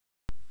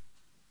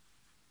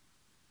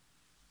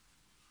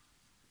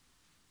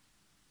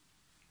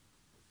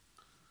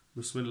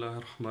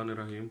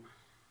Bismillahirrahmanirrahim.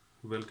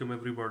 Welcome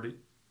everybody.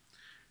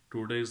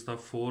 Today is the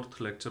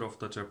fourth lecture of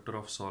the chapter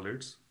of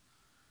solids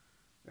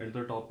and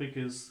the topic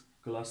is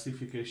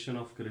classification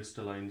of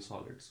crystalline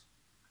solids.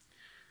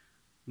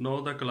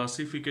 Now the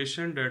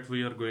classification that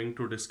we are going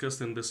to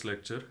discuss in this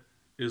lecture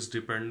is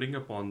depending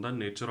upon the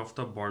nature of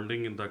the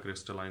bonding in the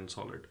crystalline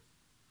solid.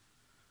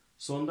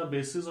 So on the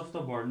basis of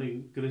the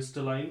bonding,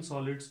 crystalline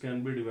solids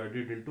can be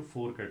divided into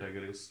four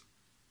categories: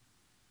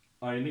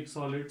 ionic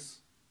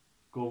solids,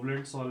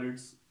 covalent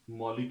solids,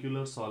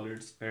 molecular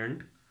solids,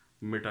 and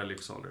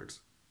metallic solids.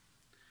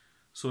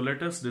 So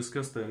let us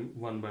discuss them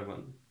one by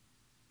one.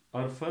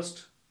 Our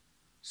first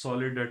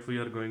solid that we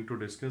are going to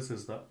discuss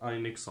is the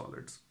ionic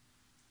solids.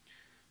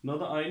 Now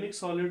the ionic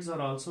solids are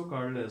also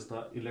called as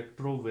the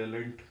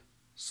electrovalent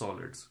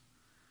solids.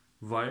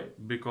 Why?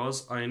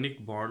 Because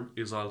ionic bond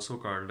is also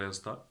called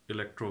as the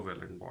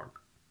electrovalent bond.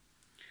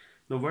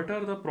 Now what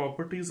are the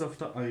properties of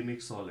the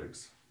ionic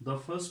solids? The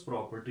first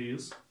property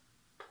is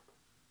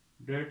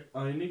that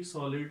ionic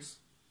solids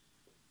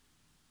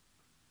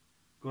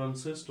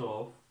consist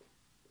of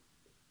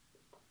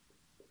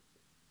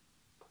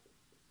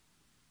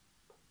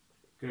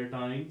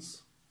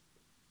cations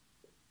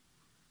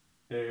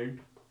and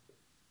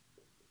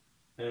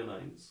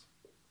anions.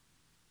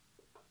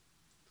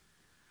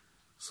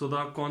 So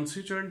the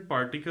constituent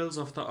particles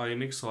of the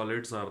ionic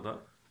solids are the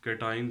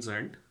cations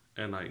and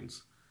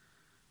anions.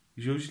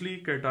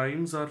 Usually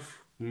cations are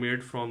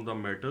made from the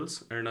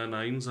metals and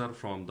anions are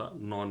from the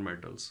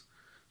non-metals.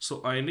 So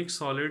ionic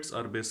solids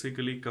are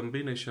basically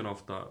combination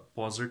of the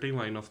positive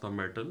ion of the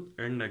metal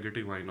and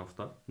negative ion of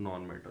the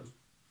non-metal.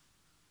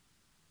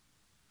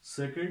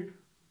 Second,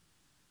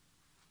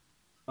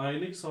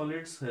 ionic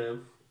solids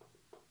have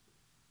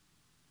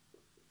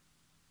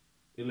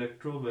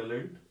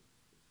electrovalent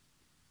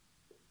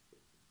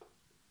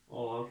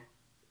or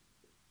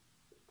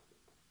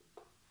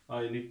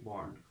ionic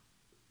bond.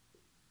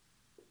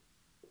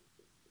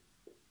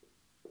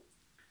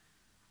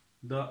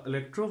 The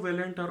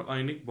electrovalent or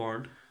ionic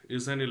bond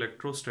is an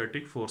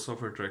electrostatic force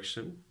of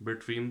attraction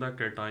between the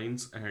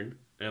cations and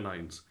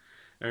anions,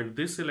 and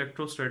this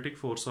electrostatic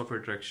force of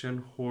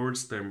attraction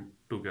holds them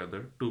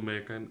together to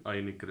make an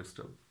ionic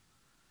crystal.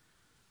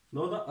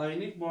 Now the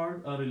ionic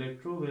bond or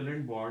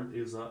electrovalent bond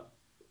is a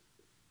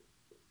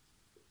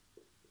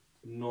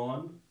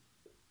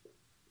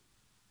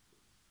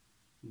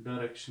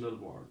non-directional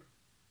bond.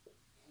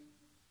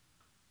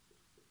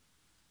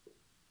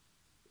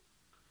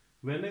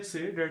 When I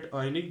say that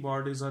ionic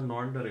bond is a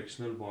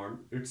non-directional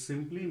bond, it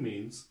simply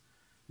means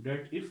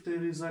that if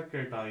there is a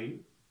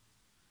cation,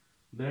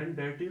 then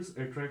that is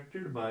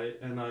attracted by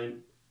an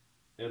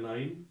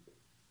anion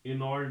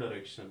in all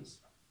directions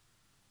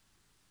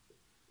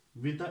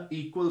with the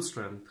equal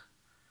strength.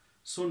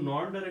 So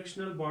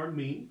non-directional bond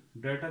mean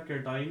that a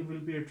cation will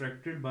be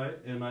attracted by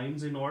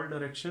anions in all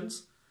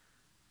directions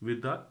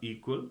with the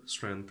equal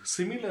strength.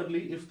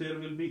 Similarly, if there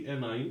will be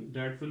an anion,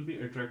 that will be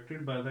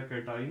attracted by the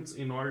cations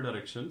in all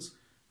directions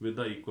with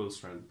the equal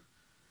strength.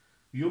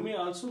 You may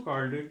also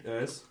call it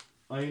as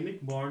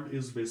ionic bond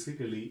is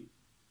basically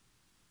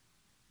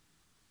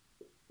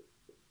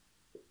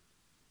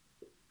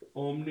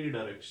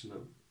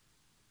omnidirectional.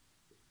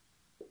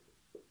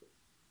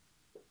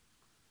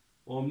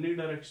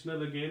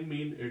 Omnidirectional again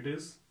mean it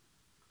is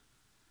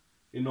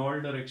in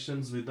all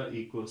directions with the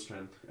equal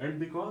strength, and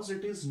because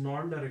it is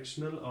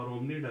non-directional or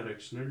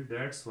omnidirectional,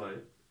 that's why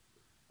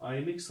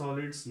ionic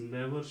solids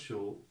never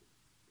show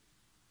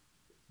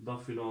the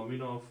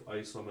phenomena of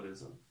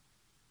isomerism.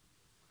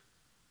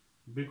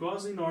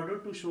 Because in order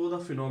to show the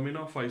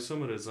phenomena of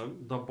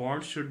isomerism, the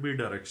bond should be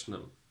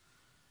directional,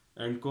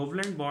 and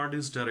covalent bond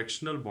is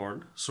directional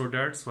bond, so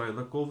that's why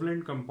the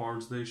covalent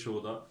compounds, they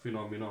show the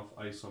phenomena of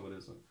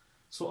isomerism.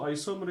 So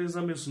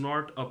isomerism is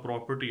not a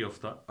property of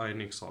the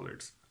ionic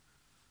solids.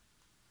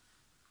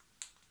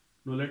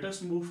 Now let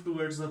us move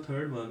towards the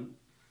third one.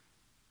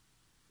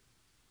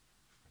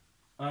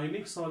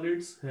 Ionic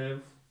solids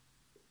have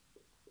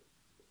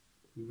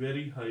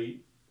very high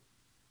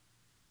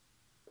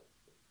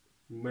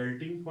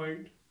melting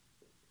point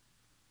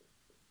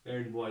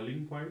and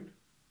boiling point,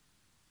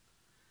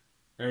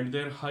 and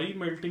their high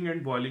melting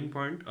and boiling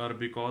point are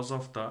because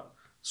of the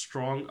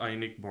strong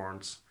ionic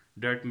bonds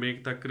that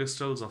make the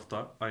crystals of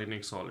the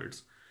ionic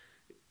solids.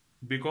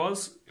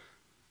 Because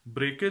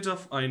breakage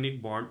of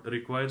ionic bond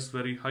requires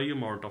very high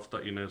amount of the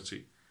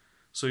energy.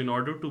 So in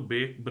order to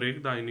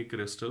break the ionic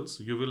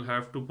crystals, you will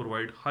have to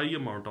provide high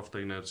amount of the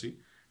energy.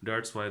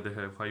 That's why they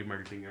have high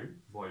melting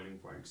and boiling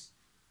points.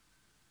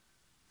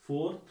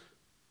 Fourth,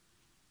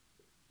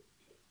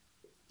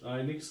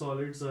 ionic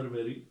solids are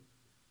very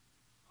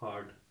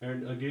hard,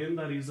 and again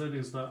the reason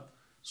is the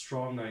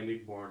strong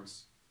ionic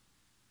bonds.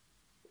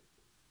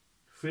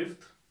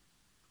 Fifth,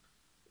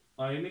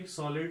 ionic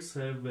solids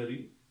have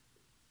very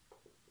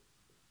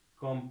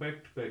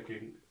compact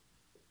packing.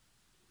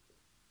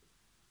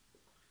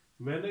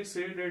 When I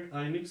say that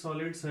ionic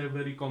solids have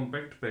very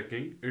compact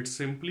packing, it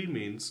simply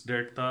means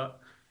that the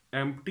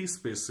empty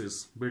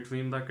spaces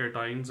between the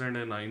cations and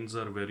anions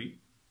are very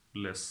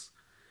less.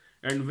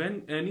 And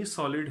when any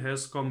solid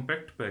has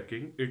compact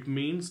packing, it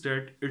means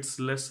that its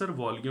lesser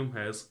volume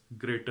has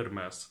greater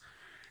mass.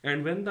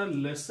 And when the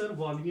lesser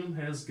volume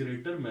has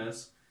greater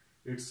mass,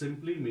 it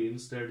simply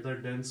means that the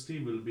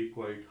density will be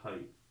quite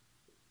high.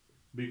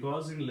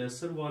 Because in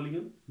lesser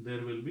volume,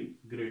 there will be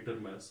greater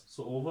mass.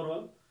 So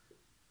overall,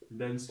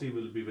 density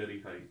will be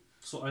very high.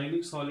 So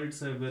ionic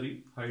solids have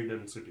very high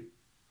density.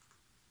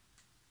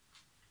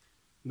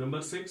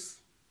 Number 6.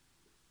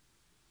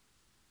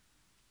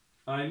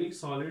 Ionic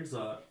solids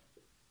are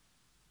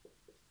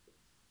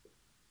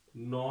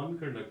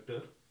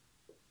non-conductor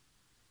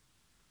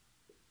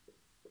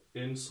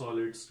in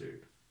solid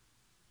state.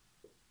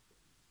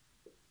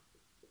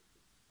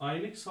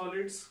 Ionic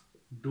solids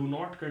do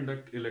not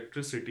conduct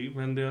electricity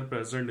when they are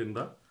present in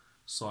the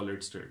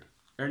solid state.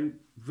 And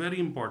very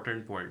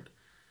important point,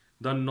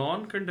 the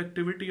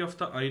non-conductivity of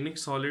the ionic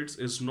solids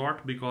is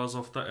not because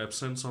of the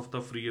absence of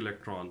the free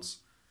electrons,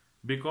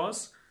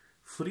 because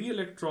free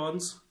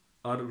electrons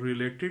are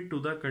related to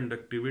the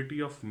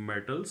conductivity of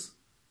metals,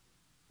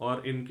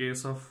 or in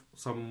case of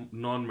some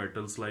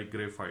non-metals like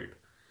graphite.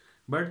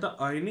 But the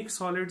ionic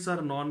solids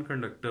are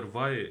non-conductor.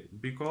 Why?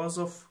 Because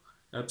of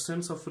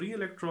absence of free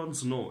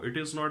electrons? No, it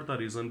is not the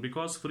reason,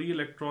 because free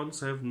electrons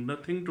have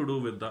nothing to do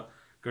with the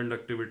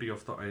conductivity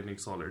of the ionic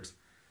solids.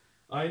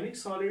 Ionic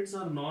solids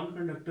are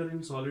non-conductor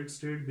in solid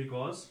state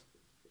because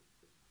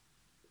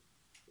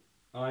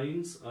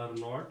ions are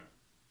not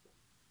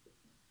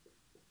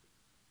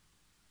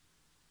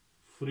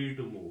free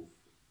to move.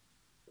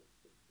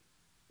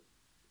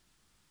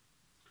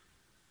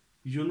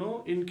 You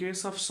know, in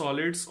case of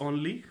solids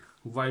only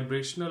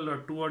vibrational or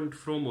to and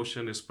fro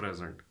motion is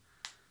present.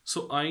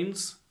 So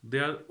ions, they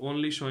are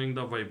only showing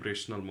the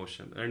vibrational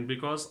motion, and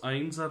because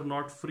ions are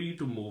not free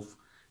to move,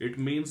 it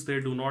means they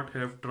do not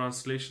have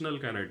translational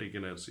kinetic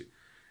energy,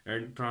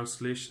 and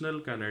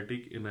translational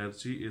kinetic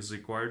energy is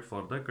required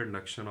for the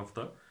conduction of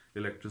the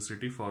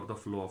electricity, for the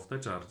flow of the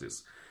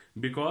charges.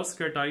 Because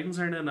cations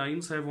and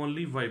anions have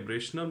only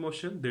vibrational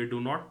motion, they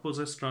do not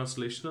possess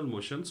translational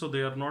motion, so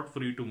they are not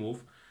free to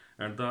move,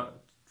 and the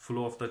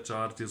flow of the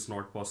charge is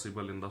not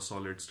possible in the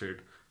solid state,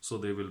 so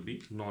they will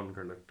be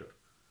non-conductor.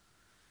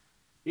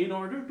 In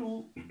order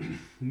to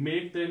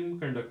make them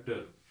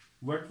conductor,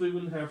 what we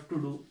will have to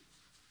do?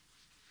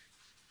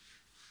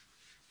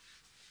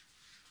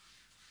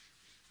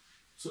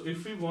 So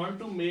if we want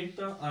to make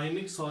the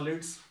ionic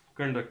solids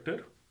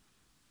conductor,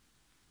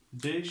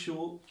 they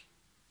show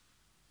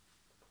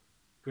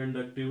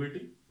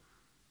conductivity,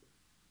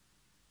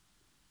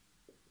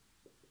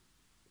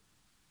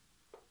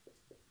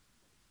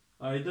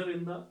 either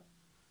in the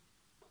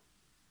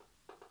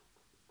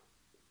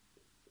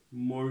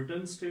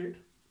molten state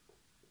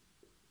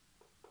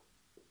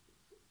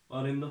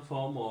or in the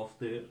form of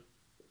their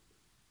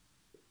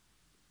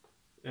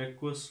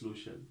aqueous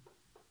solution.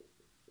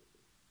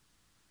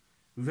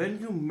 When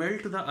you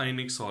melt the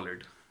ionic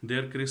solid,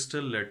 their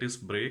crystal lattice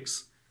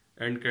breaks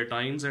and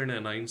cations and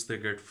anions, they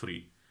get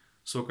free.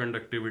 So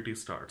conductivity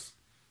starts.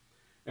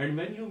 And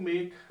when you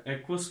make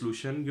aqueous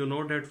solution, you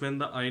know that when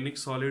the ionic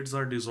solids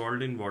are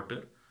dissolved in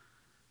water,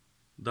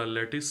 the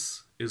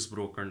lattice is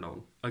broken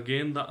down.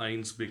 Again, the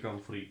ions become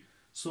free.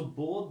 So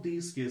both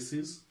these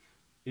cases,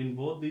 in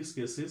both these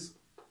cases,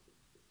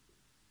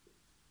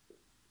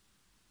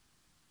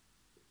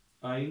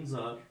 ions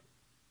are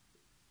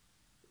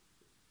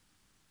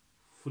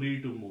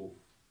free to move.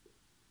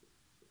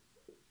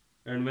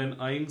 And when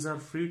ions are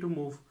free to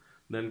move,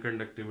 then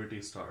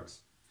conductivity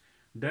starts.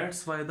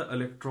 That's why the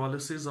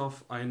electrolysis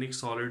of ionic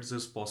solids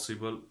is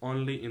possible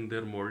only in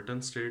their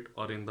molten state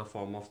or in the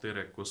form of their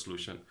aqueous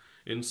solution.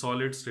 In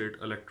solid state,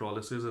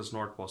 electrolysis is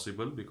not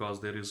possible because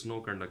there is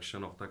no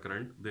conduction of the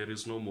current, there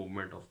is no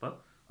movement of the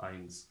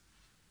ions.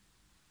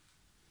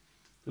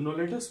 Now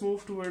let us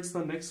move towards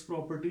the next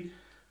property.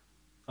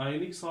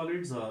 Ionic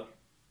solids are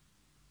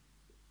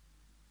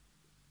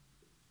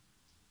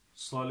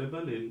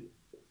soluble in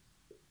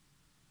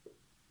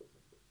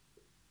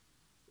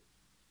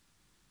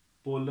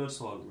polar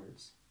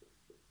solvents,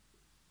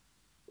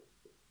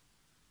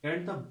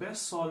 and the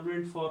best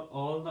solvent for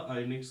all the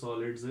ionic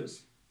solids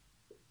is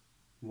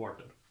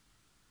water.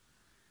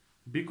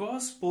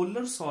 Because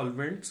polar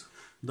solvents,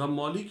 the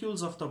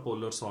molecules of the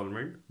polar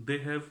solvent, they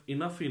have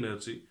enough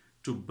energy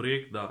to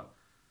break the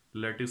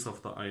lattice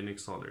of the ionic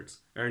solids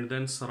and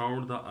then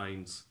surround the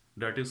ions.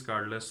 That is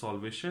called as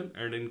solvation,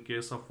 and in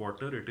case of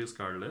water it is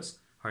called as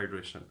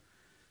hydration.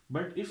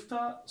 But if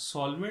the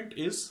solvent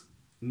is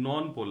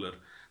non-polar,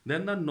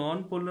 then the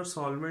non-polar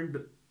solvent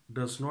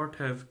does not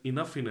have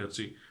enough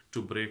energy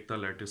to break the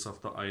lattice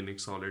of the ionic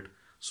solid.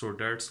 So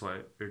that's why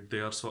they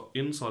are so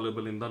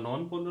insoluble in the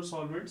non-polar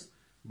solvents,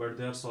 but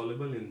they are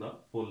soluble in the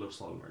polar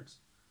solvents.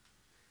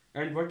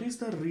 And what is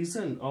the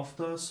reason of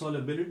the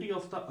solubility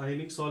of the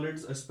ionic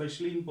solids,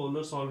 especially in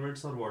polar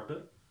solvents or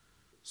water?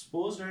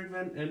 Suppose that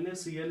when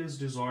NaCl is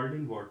dissolved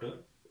in water,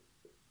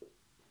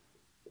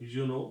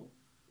 you know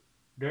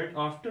that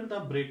after the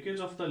breakage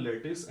of the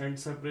lattice and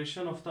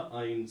separation of the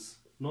ions,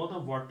 now the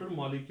water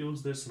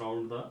molecules, they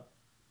surround the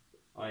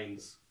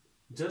ions.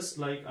 Just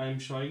like I am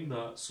showing,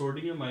 the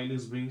sodium ion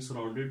is being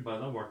surrounded by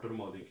the water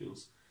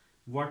molecules.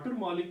 Water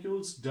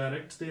molecules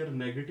direct their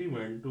negative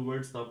end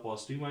towards the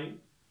positive ion,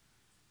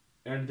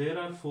 and there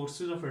are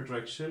forces of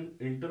attraction,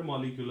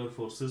 intermolecular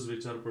forces,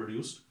 which are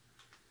produced,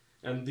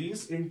 and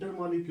these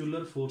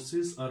intermolecular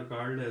forces are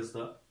called as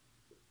the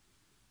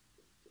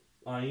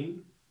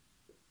ion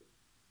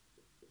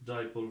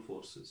dipole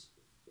forces.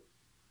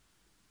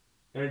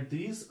 And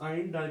these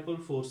ion dipole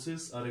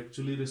forces are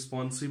actually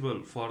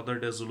responsible for the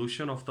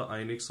dissolution of the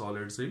ionic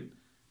solids in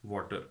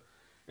water.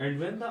 And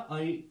when the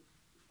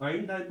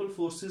ion dipole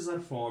forces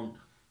are formed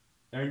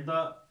and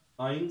the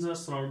ions are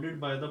surrounded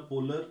by the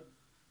polar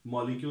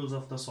molecules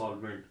of the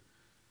solvent,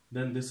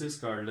 then this is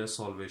called as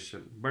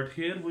solvation. But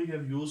here we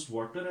have used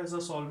water as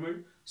a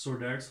solvent, so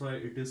that's why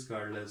it is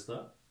called as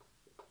the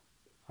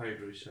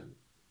hydration.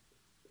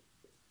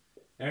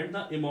 And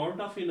the amount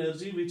of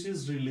energy which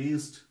is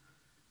released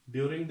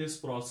during this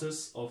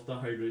process of the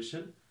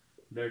hydration,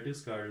 that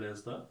is called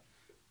as the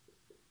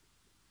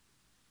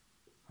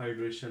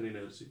hydration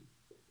energy.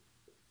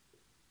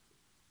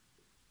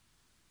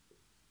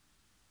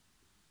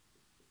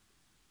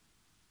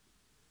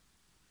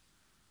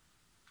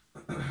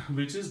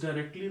 Which is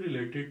directly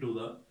related to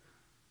the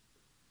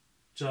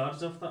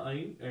charge of the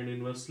ion and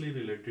inversely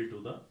related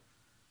to the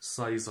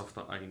size of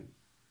the ion.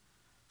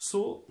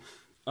 So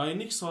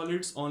ionic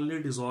solids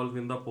only dissolve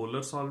in the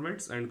polar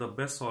solvents, and the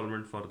best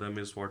solvent for them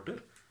is water.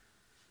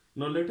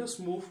 Now let us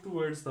move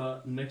towards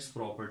the next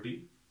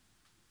property.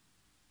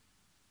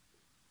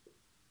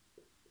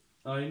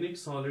 Ionic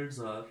solids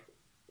are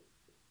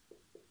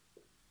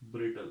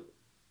brittle.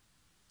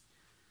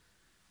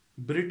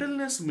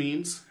 Brittleness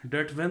means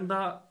that when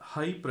the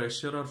high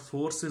pressure or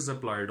force is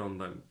applied on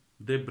them,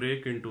 they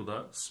break into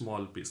the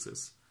small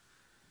pieces.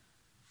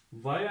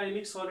 Why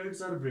ionic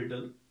solids are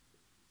brittle?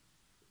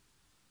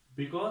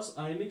 Because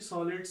ionic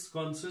solids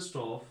consist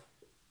of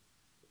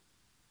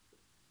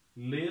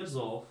layers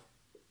of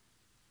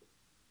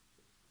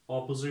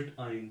opposite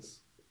ions.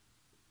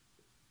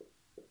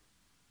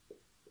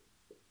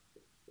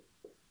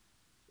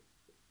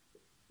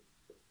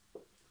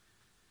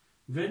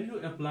 When you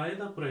apply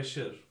the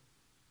pressure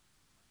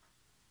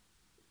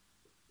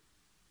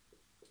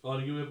or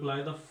you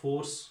apply the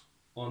force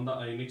on the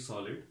ionic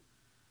solid,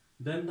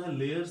 then the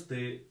layers,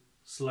 they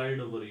slide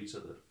over each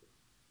other.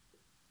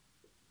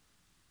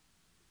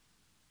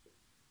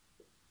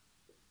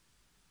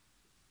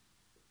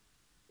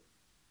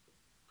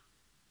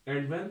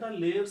 And when the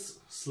layers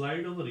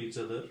slide over each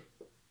other,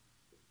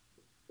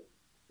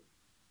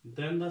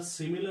 then the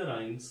similar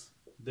ions,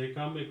 they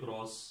come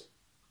across,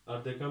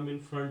 or they come in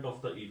front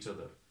of each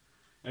other.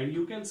 And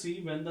you can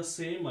see when the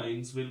same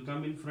ions will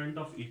come in front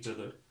of each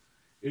other,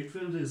 it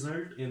will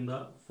result in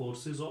the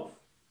forces of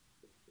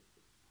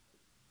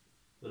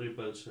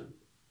repulsion.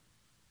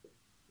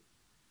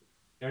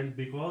 And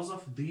because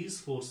of these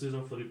forces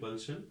of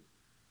repulsion,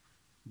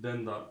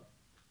 then the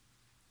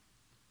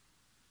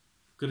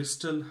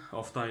crystal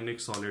of the ionic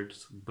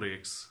solids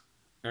breaks,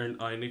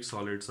 and ionic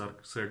solids are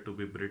said to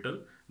be brittle.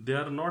 They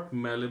are not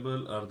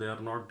malleable or they are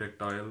not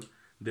ductile.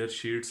 Their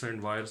sheets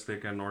and wires, they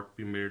cannot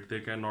be made. They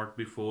cannot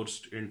be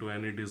forced into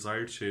any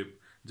desired shape,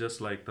 just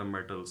like the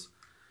metals.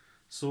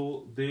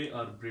 So they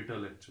are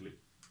brittle actually.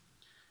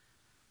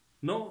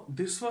 Now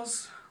this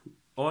was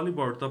all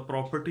about the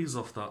properties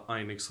of the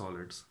ionic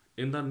solids.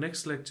 In the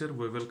next lecture,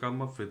 we will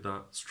come up with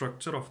the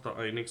structure of the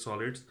ionic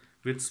solids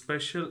with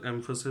special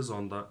emphasis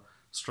on the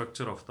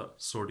structure of the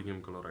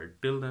sodium chloride.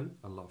 Till then,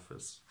 Allah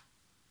Hafiz.